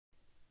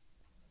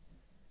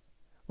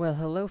Well,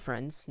 hello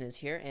friends, Snizze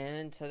here,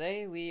 and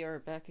today we are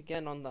back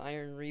again on the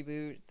Iron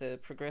Reboot, the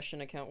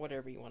progression account,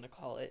 whatever you want to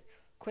call it.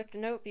 Quick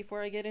note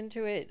before I get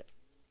into it.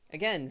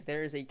 Again,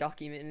 there is a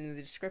document in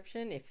the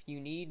description. If you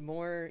need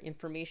more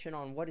information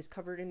on what is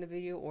covered in the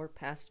video or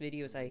past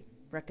videos, I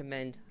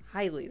recommend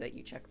highly that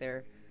you check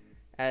there,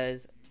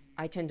 as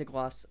I tend to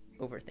gloss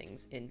over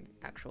things in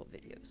actual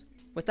videos.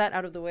 With that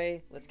out of the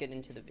way, let's get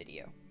into the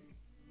video.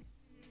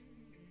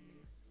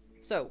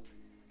 So,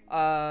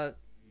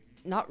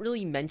 not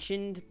really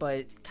mentioned,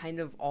 but kind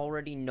of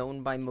already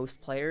known by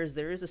most players,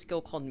 there is a skill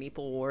called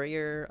Maple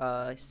Warrior,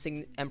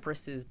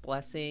 Empress's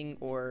Blessing,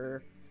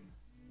 or,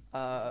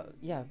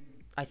 yeah,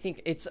 I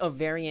think it's a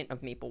variant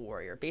of Maple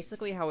Warrior.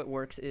 Basically how it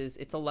works is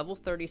it's a level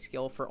 30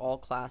 skill for all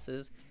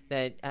classes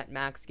that at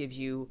max gives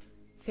you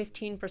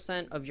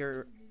 15% of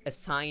your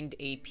assigned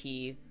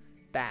AP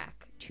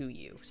back to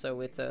you.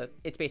 So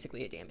it's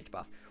basically a damage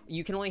buff.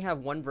 You can only have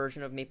one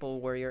version of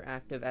Maple Warrior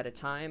active at a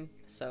time,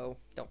 so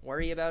don't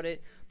worry about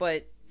it.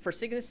 But for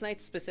Cygnus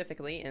Knights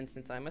specifically, and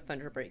since I'm a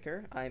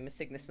ThunderBreaker, I'm a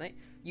Cygnus Knight,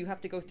 you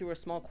have to go through a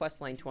small quest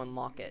line to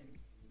unlock it.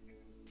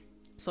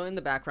 So in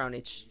the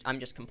background, I'm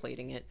just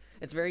completing it.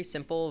 It's very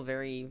simple,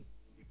 very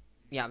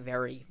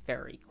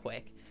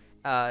quick.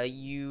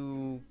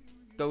 You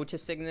go to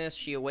Cygnus,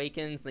 she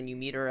awakens, then you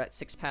meet her at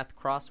Six Path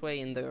Crossway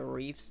in the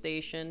Reeve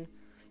station.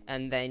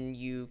 And then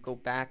you go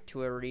back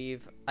to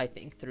Reeve, I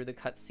think, through the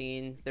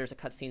cutscene. There's a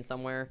cutscene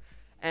somewhere,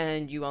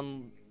 and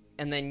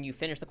then you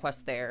finish the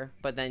quest there.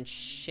 But then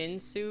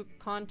Shinsu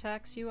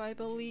contacts you, I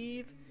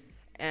believe,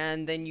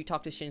 and then you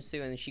talk to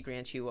Shinsu, and she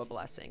grants you a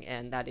blessing,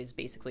 and that is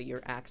basically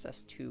your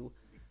access to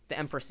the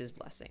Empress's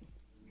Blessing.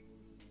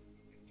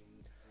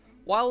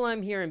 While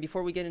I'm here, and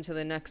before we get into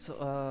the next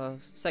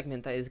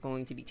segment that is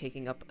going to be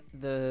taking up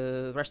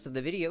the rest of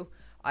the video,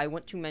 I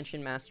want to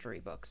mention mastery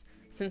books.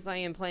 Since I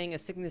am playing a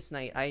Cygnus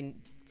Knight, I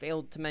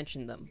failed to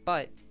mention them,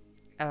 but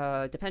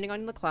depending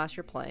on the class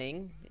you're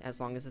playing, as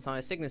long as it's on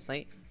a Cygnus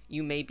Knight,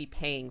 you may be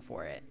paying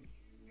for it.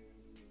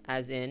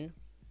 As in,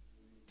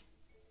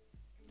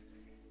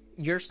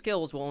 your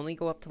skills will only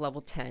go up to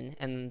level 10,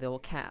 and they'll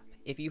cap.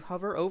 If you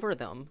hover over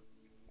them,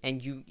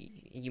 and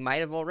you might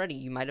have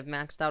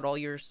maxed out all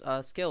your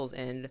skills,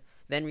 and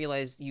then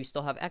realize you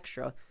still have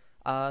extra,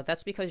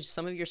 that's because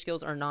some of your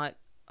skills are not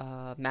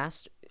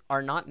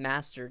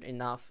mastered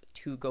enough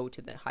to go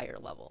to the higher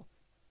level.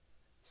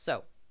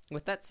 So,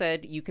 with that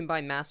said, you can buy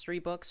mastery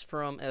books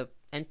from an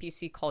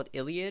NPC called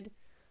Iliad.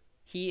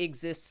 He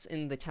exists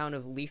in the town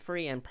of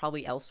Leafrey and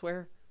probably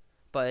elsewhere,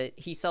 but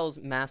he sells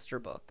mastery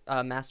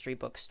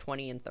books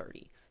 20 and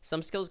 30.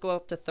 Some skills go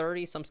up to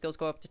 30, some skills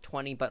go up to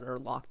 20, but are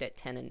locked at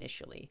 10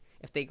 initially.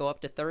 If they go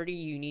up to 30,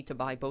 you need to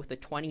buy both a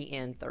 20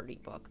 and 30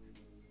 book.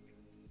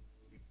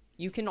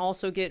 You can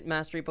also get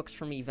mastery books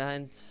from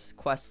events,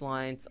 quest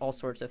lines, all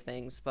sorts of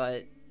things,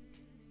 but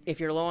if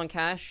you're low on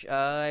cash,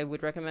 I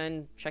would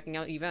recommend checking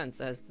out events,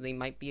 as they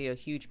might be a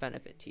huge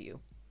benefit to you.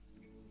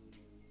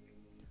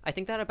 I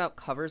think that about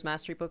covers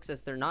mastery books,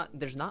 as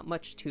there's not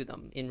much to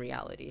them in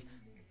reality.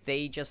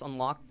 They just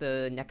unlock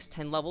the next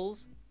 10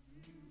 levels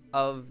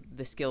of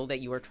the skill that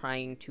you are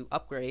trying to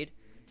upgrade,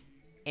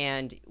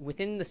 and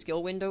within the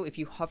skill window, if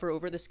you hover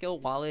over the skill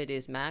while it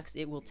is maxed,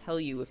 it will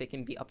tell you if it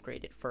can be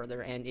upgraded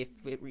further and if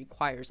it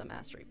requires a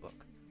mastery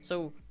book.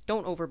 So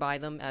don't overbuy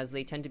them, as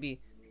they tend to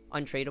be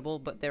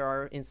untradeable, but there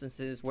are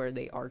instances where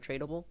they are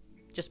tradable.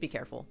 Just be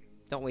careful.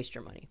 Don't waste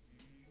your money.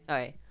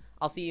 Alright,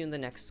 I'll see you in the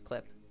next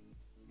clip.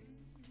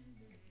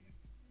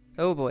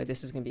 Oh boy,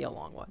 this is going to be a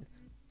long one.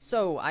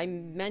 So, I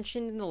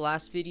mentioned in the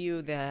last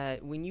video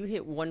that when you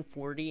hit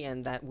 140,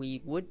 and that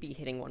we would be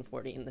hitting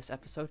 140 in this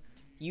episode,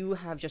 you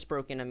have just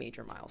broken a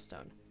major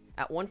milestone.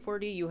 At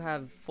 140, you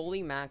have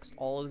fully maxed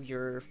all of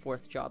your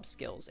 4th job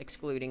skills,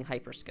 excluding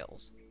hyper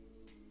skills.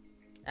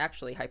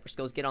 Actually, hyper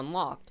skills get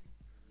unlocked,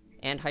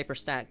 and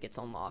hyperstat gets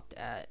unlocked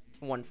at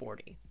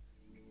 140.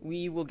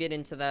 We will get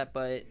into that,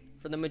 but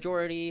for the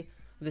majority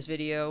of this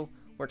video,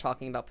 we're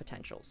talking about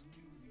potentials.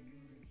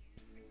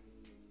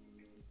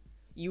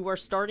 You are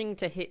starting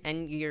to hit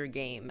end gear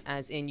game,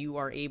 as in you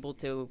are able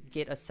to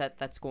get a set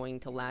that's going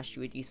to last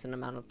you a decent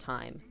amount of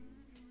time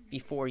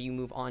before you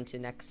move on to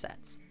next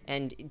sets.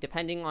 And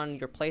depending on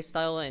your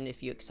playstyle and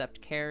if you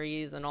accept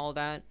carries and all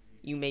that,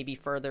 you may be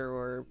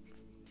further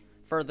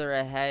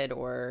ahead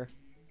or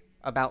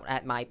about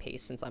at my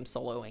pace, since I'm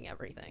soloing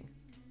everything.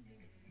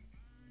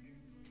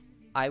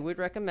 I would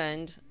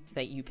recommend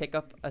that you pick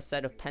up a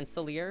set of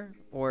Pencilier,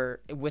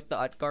 or with the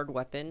Utgard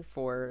weapon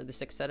for the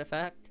 6th set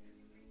effect.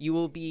 You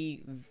will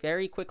be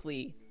very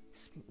quickly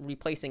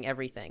replacing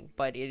everything,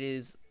 but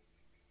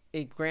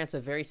it grants a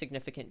very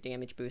significant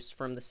damage boost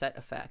from the set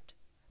effect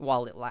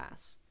while it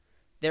lasts.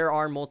 There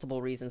are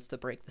multiple reasons to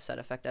break the set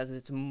effect, as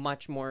it's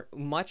much more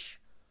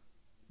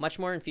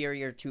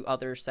inferior to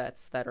other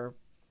sets that are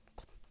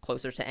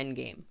closer to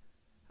endgame.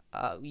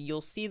 You'll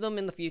see them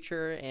in the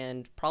future,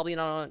 and probably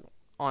not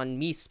on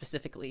me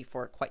specifically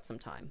for quite some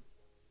time.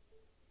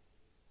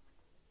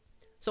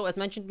 So as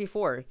mentioned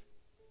before,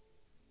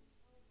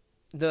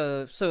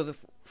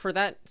 for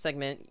that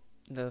segment,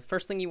 the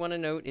first thing you want to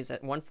note is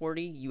at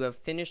 140, you have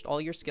finished all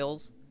your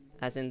skills,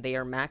 as in they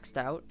are maxed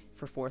out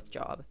for 4th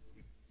job.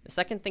 The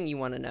second thing you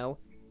want to know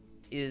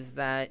is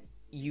that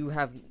you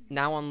have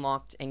now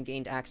unlocked and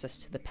gained access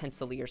to the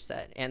Pencilier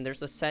set, and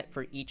there's a set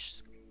for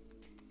each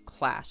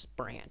class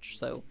branch.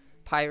 So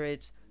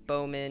pirates,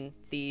 bowmen,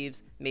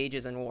 thieves,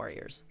 mages, and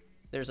warriors.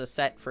 There's a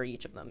set for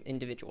each of them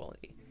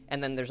individually,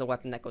 and then there's a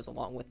weapon that goes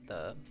along with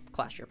the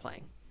class you're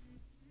playing.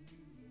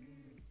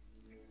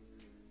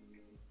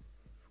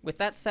 With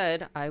that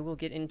said, I will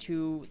get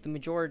into the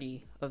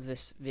majority of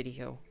this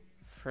video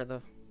for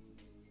the,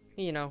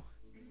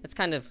 it's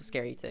kind of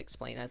scary to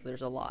explain as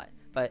there's a lot,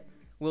 but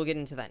we'll get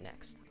into that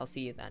next. I'll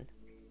see you then.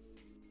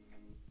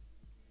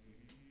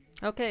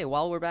 Okay,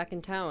 while we're back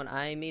in town,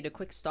 I made a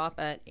quick stop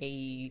at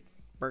a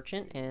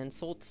merchant and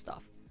sold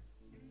stuff.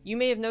 You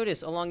may have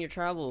noticed along your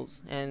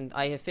travels, and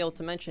I have failed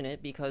to mention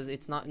it because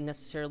it's not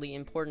necessarily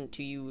important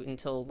to you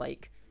until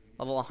like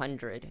level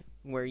 100,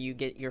 where you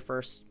get your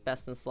first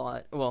best in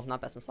slot, well,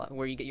 not best in slot,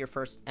 where you get your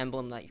first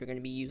emblem that you're going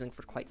to be using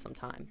for quite some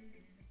time.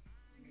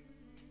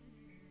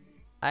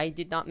 I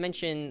did not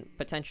mention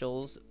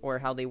potentials or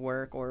how they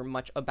work or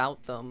much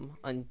about them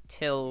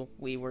until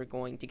we were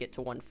going to get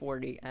to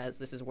 140, as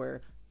this is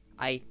where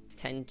I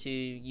tend to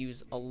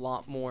use a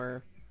lot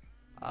more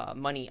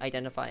money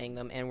identifying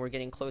them, and we're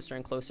getting closer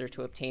and closer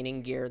to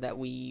obtaining gear that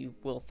we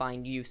will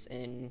find use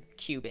in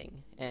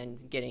cubing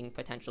and getting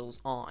potentials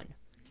on.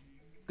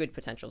 Good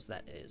potentials,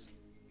 that is.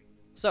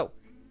 So,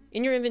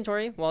 in your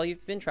inventory, while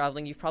you've been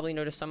traveling, you've probably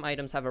noticed some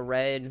items have a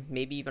red,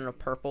 maybe even a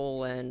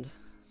purple, and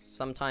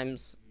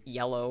sometimes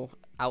yellow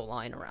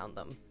outline around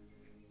them.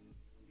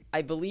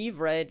 I believe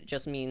red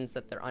just means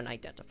that they're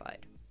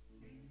unidentified.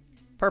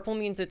 Purple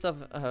means it's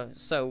of,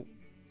 so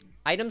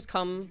items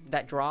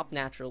that drop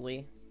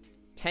naturally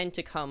tend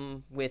to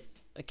come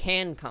with,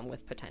 can come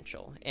with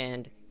potential,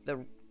 and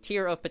the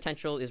tier of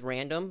potential is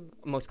random.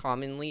 Most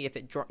commonly, if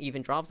it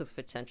even drops with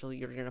potential,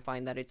 you're going to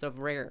find that it's of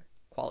rare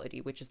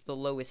quality, which is the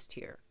lowest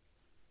tier.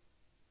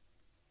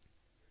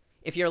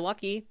 If you're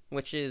lucky,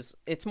 which is,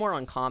 it's more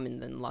uncommon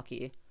than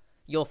lucky,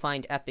 you'll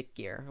find epic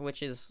gear,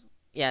 which is,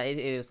 yeah, it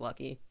is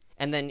lucky.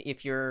 And then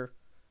if you're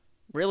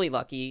really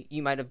lucky,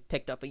 you might have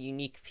picked up a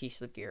unique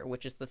piece of gear,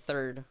 which is the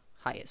 3rd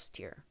highest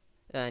tier,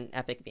 and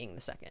epic being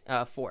the second,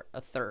 a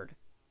 3rd,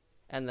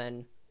 and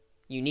then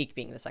unique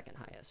being the 2nd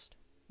highest.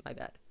 My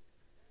bad.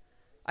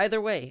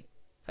 Either way,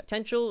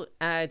 potential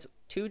adds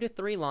 2 to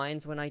 3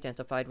 lines when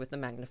identified with the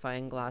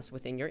magnifying glass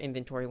within your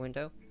inventory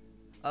window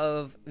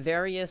of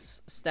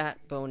various stat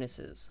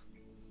bonuses,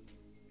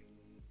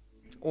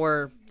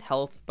 or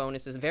health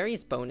bonuses,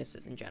 various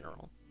bonuses in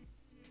general.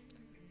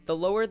 The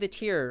lower the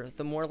tier,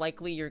 the more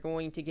likely you're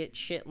going to get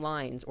shit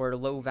lines or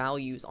low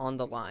values on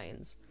the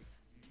lines.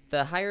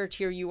 The higher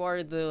tier you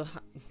are, the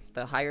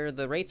higher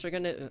the rates are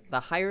gonna, the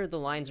higher the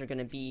lines are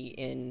gonna be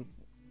in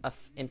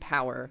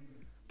power,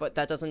 but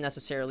that doesn't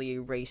necessarily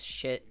erase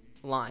shit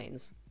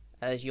lines,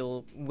 as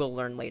we'll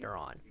learn later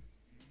on.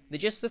 The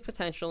gist of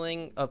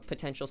potentialing of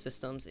potential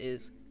systems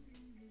is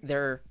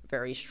they're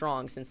very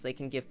strong since they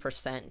can give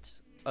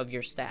percent of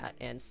your stat,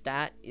 and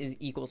stat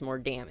equals more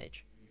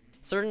damage.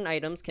 Certain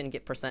items can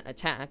get percent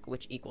attack,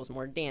 which equals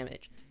more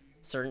damage.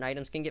 Certain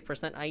items can get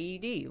percent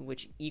IED,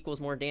 which equals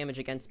more damage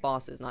against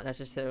bosses, not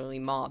necessarily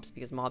mobs,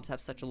 because mobs have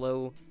such a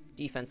low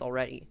defense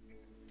already.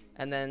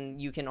 And then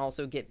you can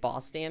also get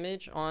boss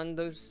damage on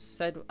those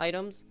said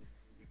items,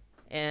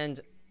 and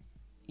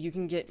you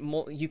can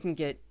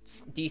get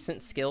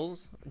decent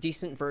skills,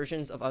 decent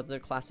versions of other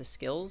classes'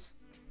 skills.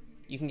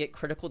 You can get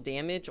critical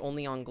damage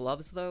only on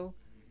gloves, though.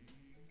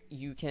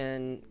 You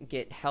can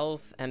get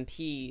health,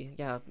 MP,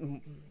 yeah,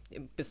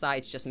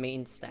 besides just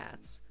main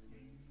stats.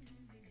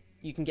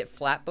 You can get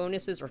flat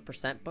bonuses or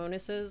percent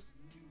bonuses.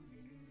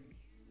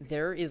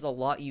 There is a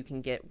lot you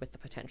can get with the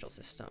potential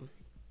system.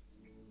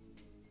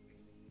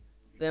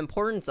 The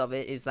importance of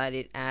it is that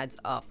it adds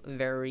up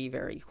very,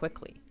 very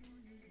quickly.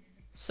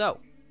 So,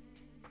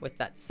 with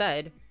that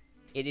said,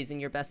 it is in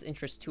your best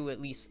interest to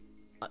at least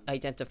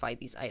identify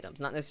these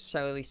items, not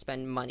necessarily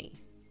spend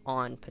money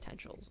on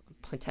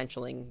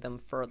potentialing them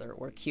further,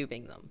 or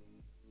cubing them.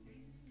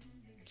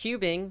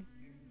 Cubing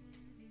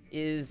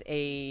is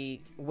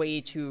a way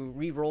to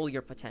re-roll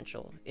your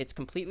potential. It's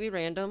completely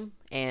random,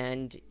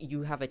 and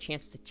you have a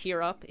chance to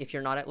tier up if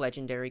you're not at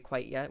legendary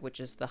quite yet, which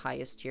is the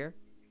highest tier.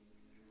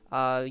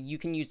 You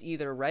can use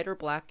either red or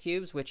black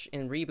cubes, which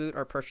in Reboot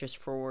are purchased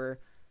for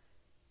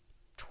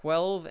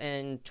 12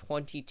 and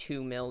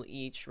 22 mil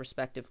each,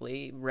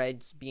 respectively.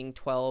 Reds being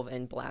 12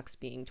 and blacks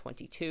being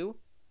 22.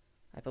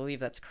 I believe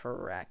that's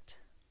correct.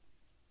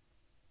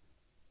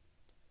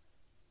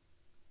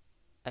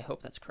 I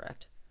hope that's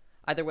correct.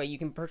 Either way, you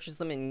can purchase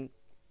them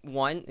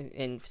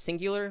in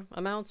singular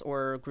amounts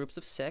or groups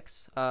of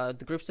 6.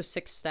 The groups of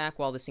 6 stack,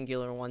 while the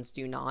singular ones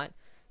do not.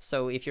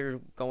 So if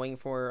you're going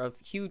for a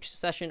huge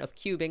session of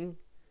cubing,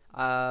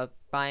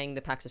 buying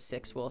the packs of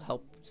 6 will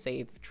help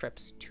save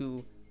trips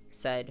to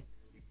said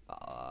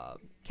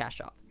cash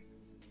shop.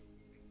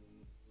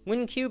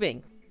 When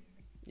cubing,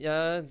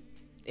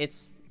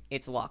 it's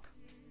luck.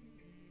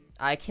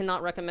 I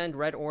cannot recommend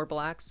red or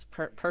blacks.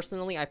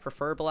 Personally, I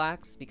prefer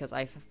blacks because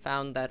I've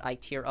found that I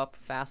tier up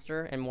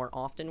faster and more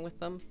often with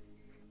them.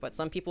 But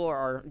some people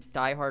are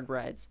diehard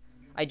reds.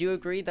 I do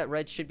agree that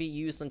reds should be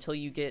used until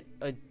you get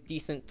a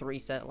decent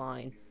 3-set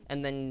line,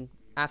 and then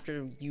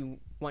after you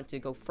want to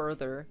go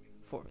further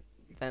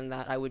than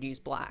that, I would use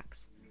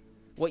blacks.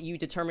 What you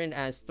determine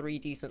as 3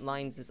 decent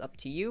lines is up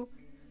to you,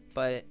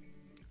 but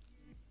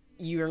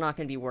you're not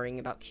going to be worrying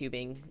about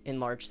cubing in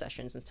large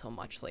sessions until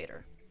much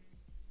later.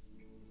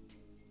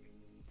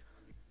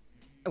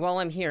 While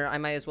I'm here, I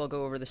might as well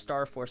go over the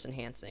Star Force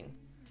enhancing.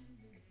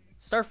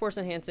 Star Force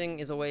enhancing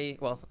is a way...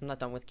 Well, I'm not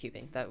done with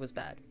cubing. That was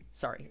bad.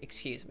 Sorry,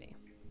 excuse me.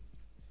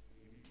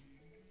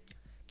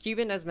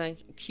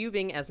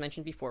 Cubing, as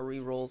mentioned before,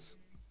 rerolls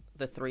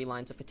the 3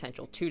 lines of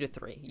potential, 2 to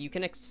 3. You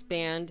can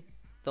expand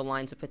the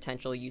lines of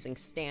potential using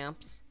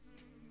stamps.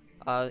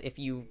 If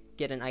you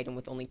get an item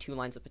with only 2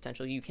 lines of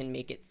potential, you can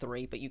make it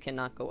 3, but you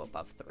cannot go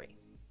above 3.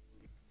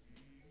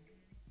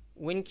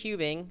 When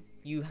cubing,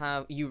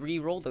 you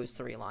re-roll those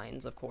 3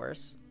 lines, of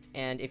course,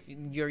 and if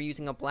you're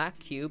using a black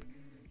cube,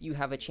 you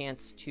have a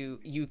chance to,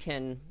 you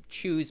can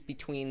choose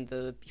between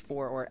the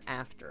before or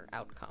after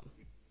outcome.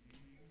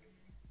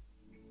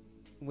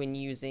 When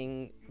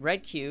using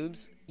red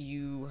cubes,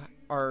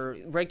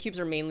 red cubes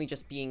are mainly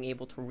just being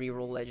able to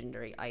re-roll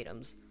legendary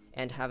items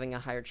and having a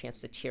higher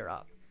chance to tier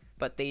up,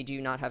 but they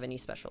do not have any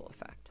special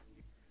effect.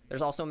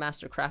 There's also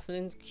Master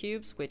Craftsman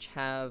cubes, which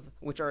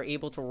are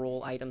able to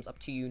roll items up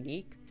to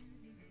unique.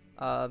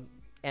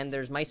 And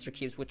there's Meister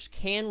cubes, which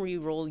can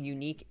re-roll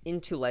unique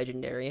into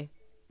legendary,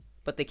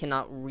 but they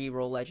cannot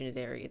re-roll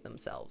legendary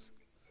themselves.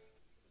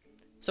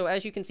 So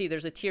as you can see,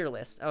 there's a tier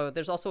list.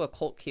 There's also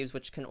occult cubes,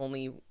 which can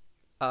only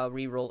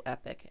re-roll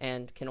epic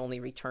and can only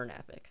return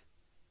epic.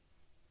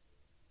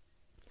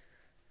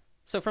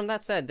 So from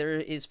that said, there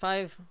is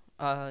 5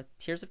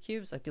 tiers of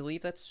cubes. I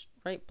believe that's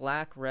right.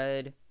 Black,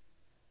 red,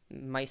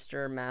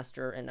 Meister,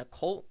 Master, and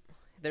occult.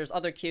 There's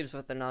other cubes,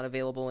 but they're not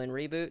available in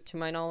Reboot, to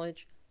my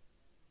knowledge.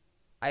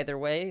 Either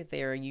way,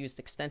 they are used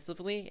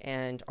extensively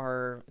and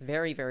are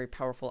very, very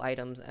powerful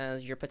items,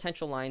 as your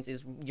potential lines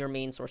is your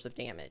main source of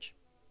damage,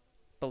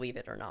 believe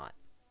it or not.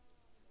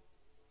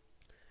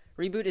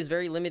 Reboot is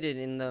very limited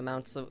in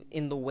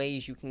the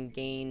ways you can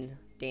gain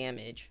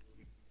damage,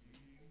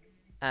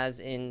 as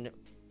in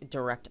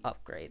direct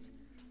upgrades.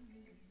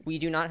 We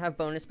do not have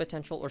bonus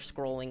potential or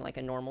scrolling like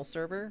a normal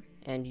server,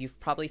 and you've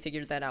probably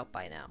figured that out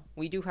by now.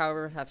 We do,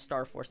 however, have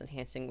Star Force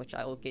enhancing, which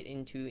I will get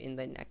into in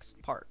the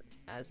next part,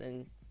 as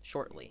in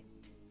shortly.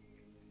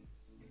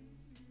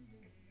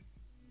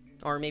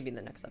 Or maybe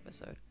the next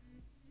episode.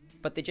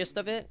 But the gist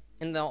of it,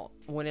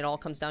 when it all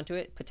comes down to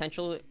it,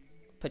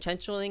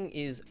 potentialing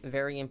is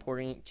very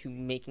important to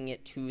making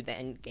it to the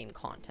end game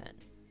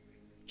content.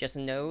 Just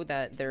know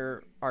that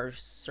there are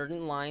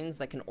certain lines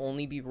that can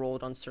only be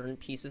rolled on certain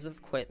pieces of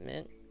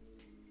equipment.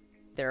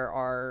 There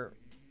are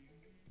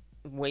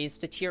ways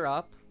to tier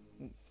up,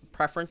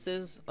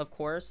 preferences, of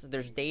course.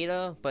 There's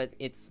data, but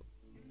it's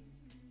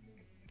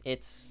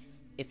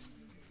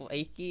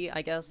flaky,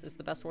 I guess is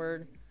the best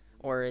word,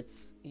 or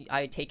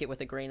I take it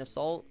with a grain of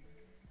salt.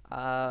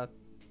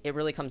 It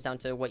really comes down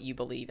to what you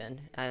believe in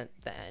at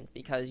the end,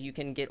 because you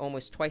can get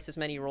almost twice as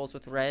many rolls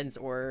with reds,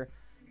 or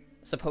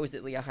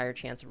supposedly a higher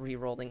chance of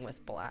re-rolling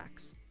with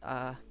blacks.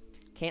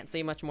 Can't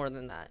say much more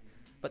than that,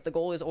 but the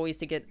goal is always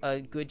to get a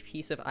good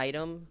piece of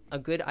item, a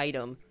good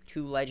item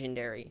to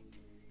legendary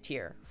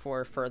tier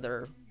for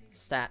further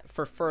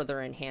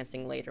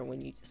enhancing later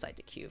when you decide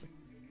to cube.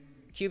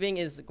 Cubing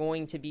is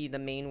going to be the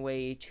main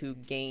way to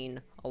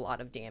gain a lot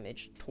of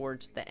damage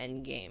towards the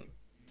end game.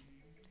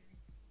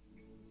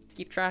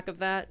 Keep track of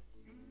that.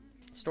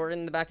 Store it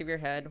in the back of your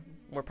head.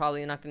 We're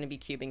probably not going to be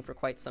cubing for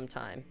quite some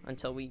time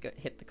until we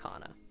hit the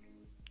Kana.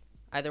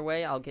 Either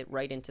way, I'll get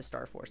right into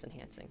Star Force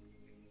enhancing.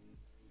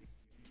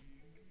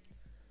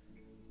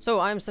 So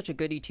I'm such a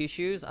goody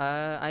two-shoes.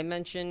 I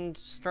mentioned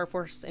Star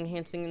Force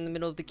enhancing in the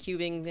middle of the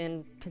cubing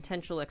and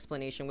potential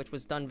explanation, which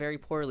was done very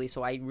poorly,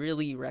 so I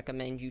really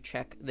recommend you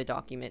check the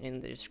document in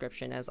the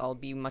description, as I'll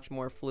be much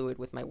more fluid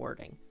with my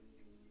wording.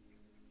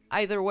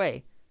 Either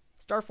way,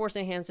 Star Force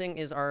enhancing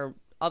is our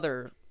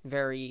other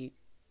very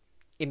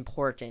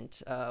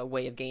important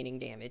way of gaining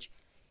damage.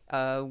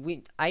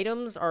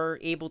 Items are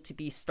able to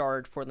be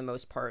starred for the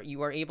most part.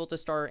 You are able to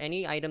star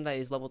any item that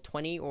is level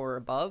 20 or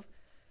above,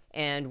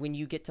 and when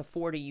you get to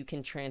 40, you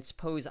can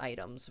transpose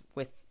items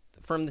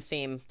from the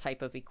same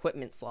type of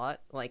equipment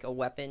slot, like a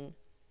weapon,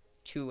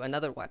 to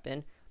another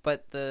weapon,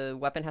 but the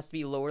weapon has to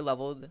be lower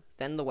leveled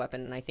than the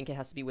weapon, and I think it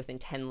has to be within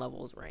 10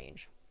 levels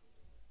range.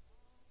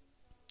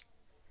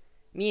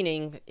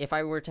 Meaning, if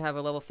I were to have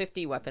a level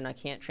 50 weapon, I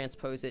can't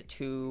transpose it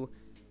to,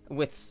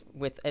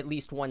 with at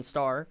least 1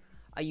 star,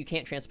 you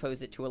can't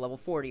transpose it to a level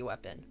 40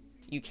 weapon.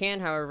 You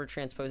can, however,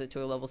 transpose it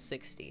to a level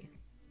 60.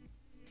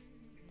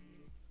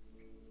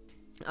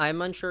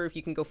 I'm unsure if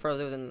you can go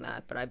further than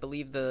that, but I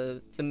believe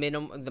the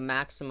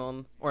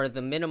maximum or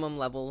the minimum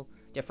level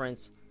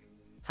difference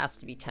has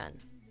to be 10,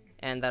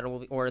 and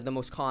or the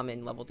most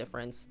common level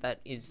difference that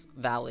is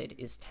valid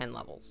is 10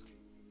 levels.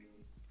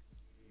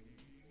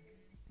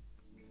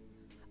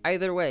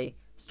 Either way,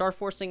 star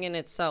forcing in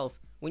itself,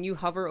 when you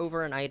hover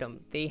over an item,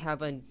 they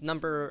have a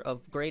number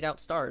of grayed out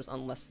stars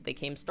unless they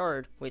came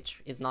starred,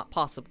 which is not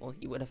possible.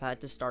 You would have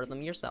had to star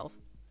them yourself.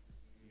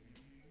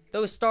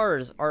 Those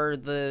stars are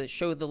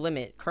show the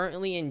limit.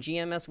 Currently in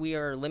GMS, we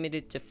are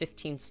limited to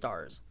 15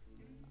 stars.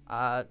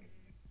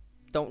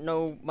 Don't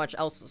know much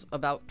else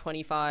about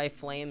 25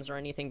 flames or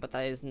anything, but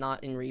that is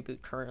not in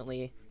Reboot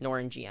currently, nor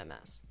in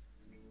GMS.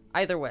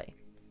 Either way,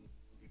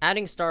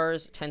 adding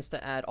stars tends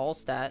to add all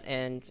stat,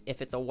 and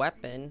if it's a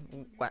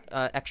weapon,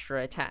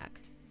 extra attack.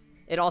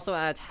 It also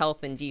adds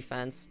health and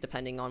defense,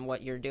 depending on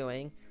what you're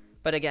doing.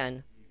 But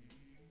again,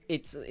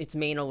 its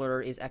main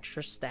allure is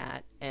extra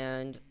stat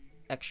and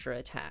extra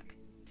attack.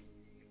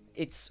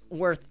 It's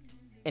worth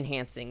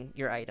enhancing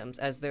your items,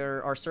 as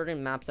there are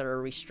certain maps that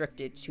are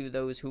restricted to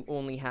those who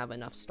only have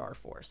enough star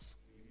force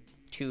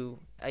to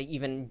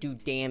even do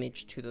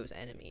damage to those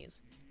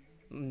enemies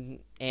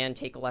and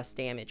take less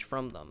damage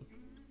from them.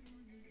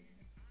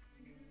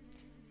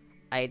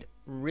 I'd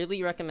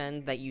really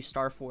recommend that you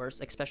star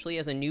force, especially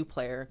as a new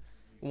player.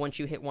 Once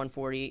you hit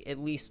 140, at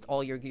least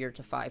all your gear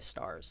to 5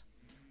 stars.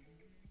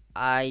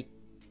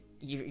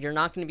 You're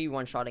not going to be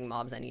one-shotting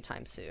mobs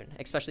anytime soon,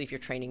 especially if you're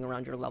training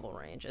around your level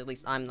range. At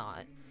least I'm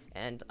not,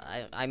 and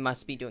I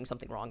must be doing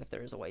something wrong if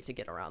there is a way to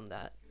get around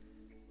that.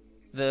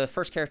 The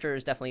first character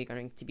is definitely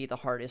going to be the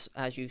hardest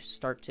as you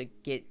start to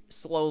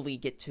slowly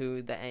get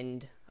to the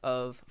end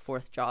of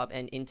 4th job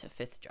and into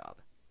 5th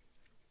job.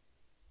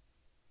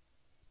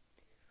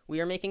 We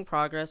are making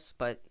progress,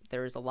 but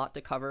there is a lot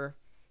to cover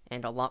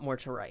and a lot more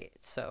to write,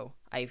 so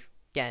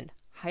again,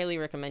 highly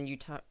recommend you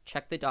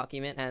check the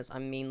document, as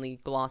I'm mainly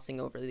glossing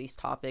over these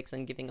topics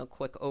and giving a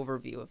quick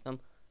overview of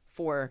them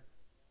for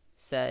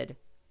said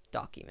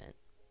document.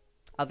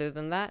 Other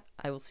than that,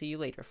 I will see you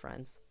later,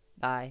 friends.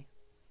 Bye.